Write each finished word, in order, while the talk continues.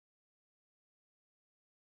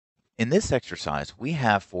In this exercise, we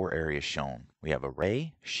have 4 areas shown. We have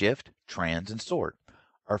array, shift, trans, and sort.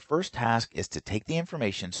 Our first task is to take the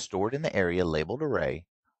information stored in the area labeled array,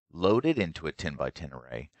 load it into a 10 by 10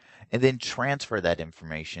 array, and then transfer that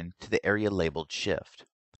information to the area labeled shift.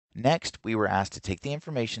 Next, we were asked to take the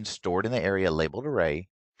information stored in the area labeled array,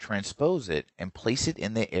 transpose it, and place it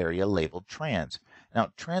in the area labeled trans. Now,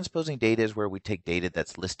 transposing data is where we take data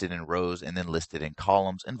that's listed in rows and then listed in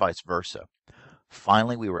columns and vice versa.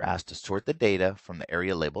 Finally, we were asked to sort the data from the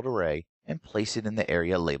area labeled array and place it in the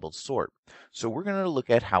area labeled sort. So we're going to look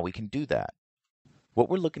at how we can do that. What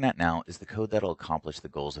we're looking at now is the code that will accomplish the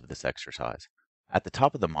goals of this exercise. At the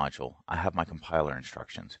top of the module, I have my compiler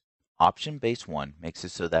instructions. Option base 1 makes it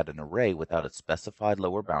so that an array without a specified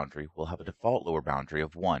lower boundary will have a default lower boundary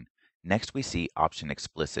of 1. Next, we see option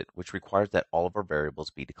explicit, which requires that all of our variables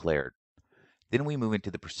be declared. Then we move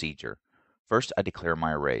into the procedure. First, I declare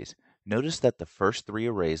my arrays. Notice that the first 3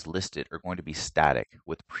 arrays listed are going to be static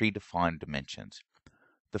with predefined dimensions.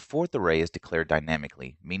 The 4th array is declared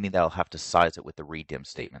dynamically, meaning that I'll have to size it with the redim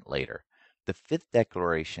statement later. The 5th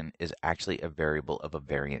declaration is actually a variable of a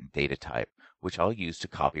variant data type, which I'll use to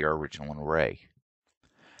copy our original array.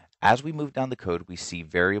 As we move down the code, we see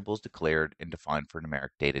variables declared and defined for numeric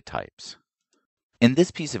data types. In this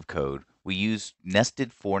piece of code, we use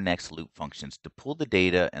nested for next loop functions to pull the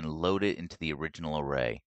data and load it into the original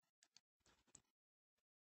array.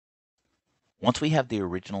 Once we have the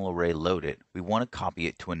original array loaded, we want to copy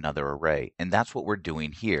it to another array, and that's what we're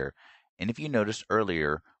doing here. And if you noticed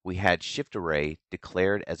earlier, we had shift array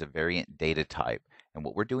declared as a variant data type, and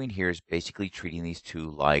what we're doing here is basically treating these two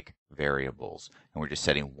like variables, and we're just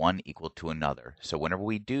setting one equal to another. So whenever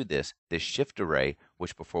we do this, this shift array,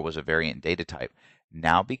 which before was a variant data type,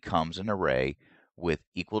 now becomes an array with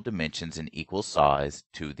equal dimensions and equal size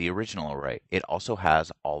to the original array. It also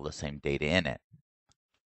has all the same data in it.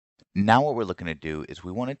 Now what we're looking to do is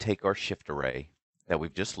we want to take our shift array that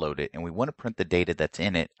we've just loaded and we want to print the data that's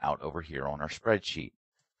in it out over here on our spreadsheet.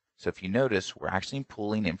 So if you notice, we're actually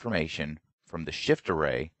pulling information from the shift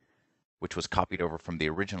array, which was copied over from the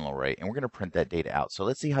original array, and we're going to print that data out. So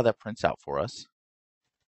let's see how that prints out for us.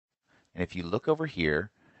 And if you look over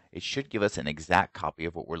here, it should give us an exact copy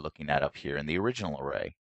of what we're looking at up here in the original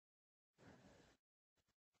array.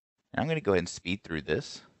 And I'm going to go ahead and speed through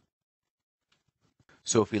this.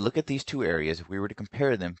 So if we look at these two areas, if we were to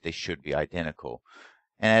compare them, they should be identical.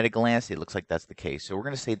 And at a glance, it looks like that's the case. So we're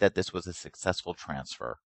going to say that this was a successful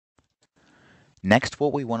transfer. Next,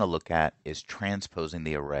 what we want to look at is transposing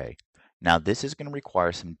the array. Now, this is going to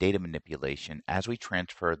require some data manipulation as we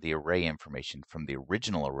transfer the array information from the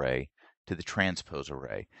original array to the transpose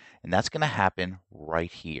array. And that's going to happen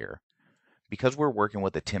right here. Because we're working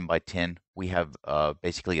with a 10 by 10, we have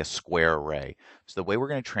basically a square array. So the way we're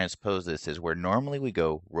going to transpose this is where normally we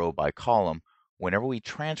go row by column. Whenever we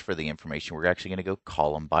transfer the information, we're actually going to go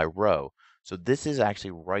column by row. So this is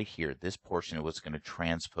actually right here. This portion is what's going to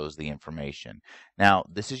transpose the information. Now,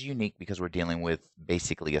 this is unique because we're dealing with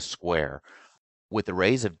basically a square. With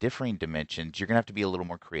arrays of differing dimensions, you're going to have to be a little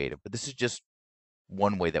more creative. But this is just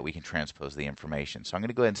one way that we can transpose the information. So I'm going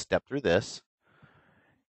to go ahead and step through this.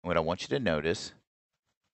 What I want you to notice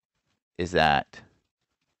is that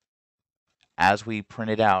as we print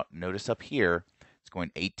it out, notice up here, it's going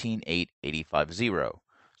 18, 8, 85, 0.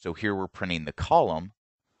 So here we're printing the column,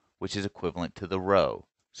 which is equivalent to the row.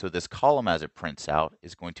 So this column as it prints out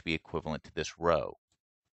is going to be equivalent to this row.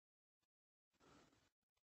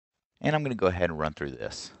 And I'm going to go ahead and run through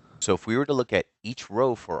this. So if we were to look at each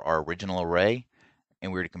row for our original array,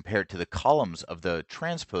 and we were to compare it to the columns of the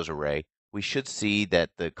transpose array, we should see that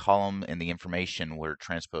the column and the information were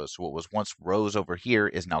transposed. So what was once rows over here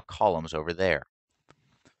is now columns over there.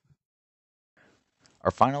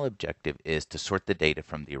 Our final objective is to sort the data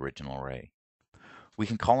from the original array. We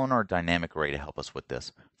can call on our dynamic array to help us with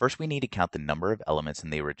this. First, we need to count the number of elements in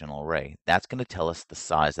the original array. That's going to tell us the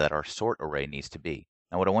size that our sort array needs to be.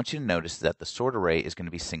 Now, what I want you to notice is that the sort array is going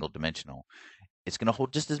to be single dimensional. It's going to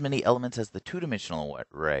hold just as many elements as the two-dimensional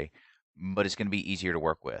array, but it's going to be easier to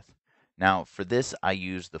work with. Now, for this, I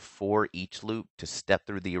use the for each loop to step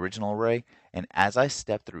through the original array, and as I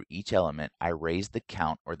step through each element, I raise the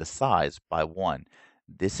count or the size by 1.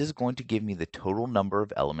 This is going to give me the total number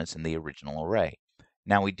of elements in the original array.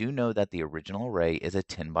 Now, we do know that the original array is a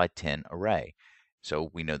 10 by 10 array,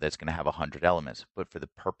 so we know that's going to have 100 elements, but for the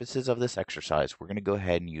purposes of this exercise, we're going to go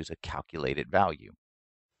ahead and use a calculated value.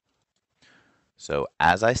 So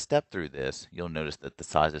as I step through this, you'll notice that the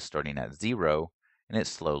size is starting at 0, and it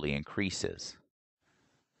slowly increases.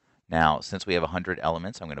 Now, since we have 100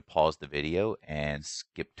 elements, I'm going to pause the video and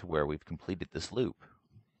skip to where we've completed this loop.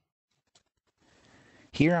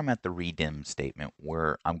 Here I'm at the redim statement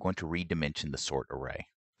where I'm going to redimension the sort array.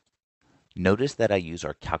 Notice that I use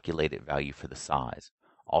our calculated value for the size.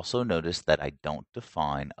 Also notice that I don't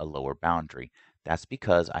define a lower boundary. That's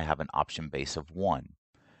because I have an option base of 1.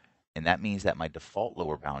 And that means that my default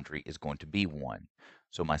lower boundary is going to be 1.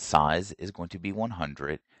 So my size is going to be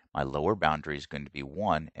 100, my lower boundary is going to be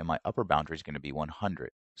 1, and my upper boundary is going to be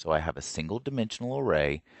 100. So I have a single dimensional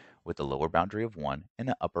array with a lower boundary of 1 and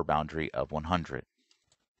an upper boundary of 100.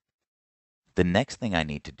 The next thing I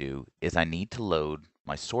need to do is I need to load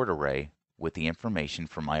my sort array with the information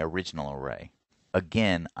from my original array.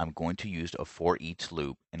 Again, I'm going to use a for each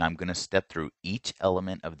loop, and I'm going to step through each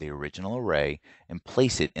element of the original array and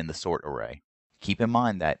place it in the sort array. Keep in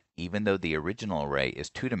mind that even though the original array is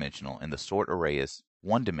 2-dimensional and the sort array is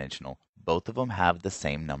 1-dimensional, both of them have the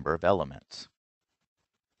same number of elements.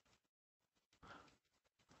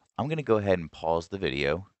 I'm going to go ahead and pause the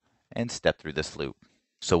video and step through this loop.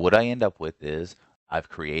 So what I end up with is I've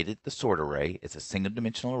created the sort array. It's a single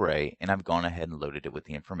dimensional array, and I've gone ahead and loaded it with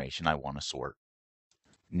the information I want to sort.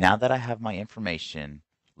 Now that I have my information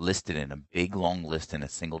listed in a big long list in a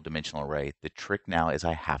single dimensional array, the trick now is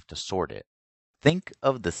I have to sort it. Think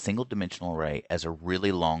of the single dimensional array as a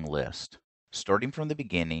really long list. Starting from the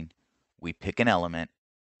beginning, we pick an element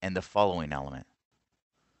and the following element.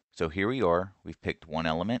 So here we are, we've picked one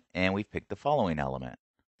element and we've picked the following element.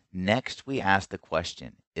 Next, we ask the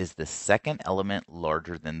question, is the second element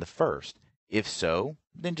larger than the first? If so,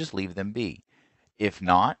 then just leave them be. If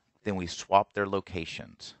not, then we swap their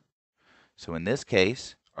locations. So in this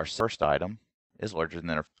case, our first item is larger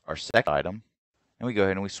than our second item, and we go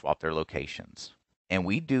ahead and we swap their locations. And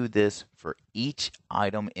we do this for each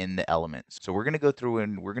item in the element. So we're going to go through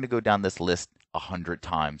and we're going to go down this list 100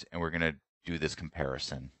 times, and we're going to do this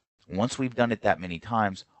comparison. Once we've done it that many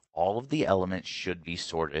times, all of the elements should be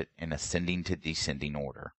sorted in ascending to descending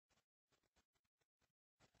order.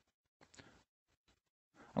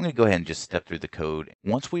 I'm going to go ahead and just step through the code.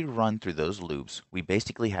 Once we run through those loops, we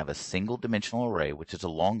basically have a single dimensional array, which is a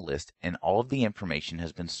long list, and all of the information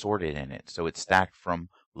has been sorted in it. So it's stacked from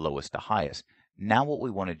lowest to highest. Now what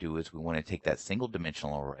we want to do is we want to take that single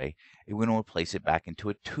dimensional array and we want to place it back into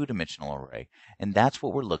a 2-dimensional array. And that's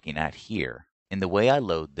what we're looking at here. And the way I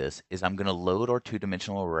load this is I'm going to load our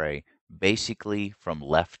 2-dimensional array basically from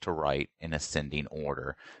left to right in ascending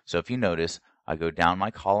order. So if you notice, I go down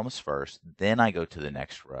my columns first, then I go to the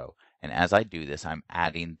next row. And as I do this, I'm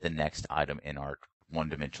adding the next item in our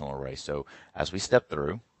 1-dimensional array. So as we step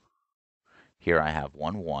through, here I have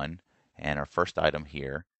 1, 1, and our first item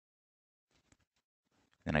here.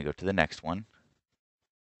 Then I go to the next one.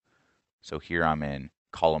 So here I'm in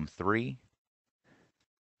column 3.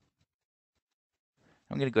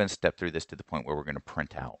 I'm going to go ahead and step through this to the point where we're going to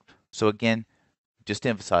print out. So again, just to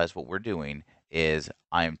emphasize, what we're doing is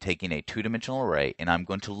I'm taking a 2-dimensional array and I'm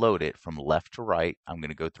going to load it from left to right. I'm going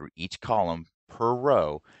to go through each column per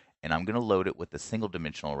row, and I'm going to load it with a single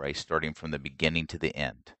dimensional array starting from the beginning to the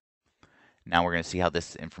end. Now we're going to see how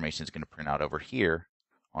this information is going to print out over here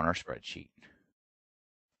on our spreadsheet.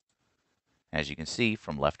 As you can see,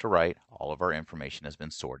 from left to right, all of our information has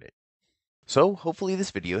been sorted. So hopefully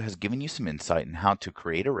this video has given you some insight in how to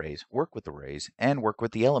create arrays, work with arrays, and work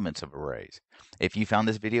with the elements of arrays. If you found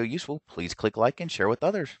this video useful, please click like and share with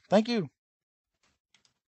others. Thank you.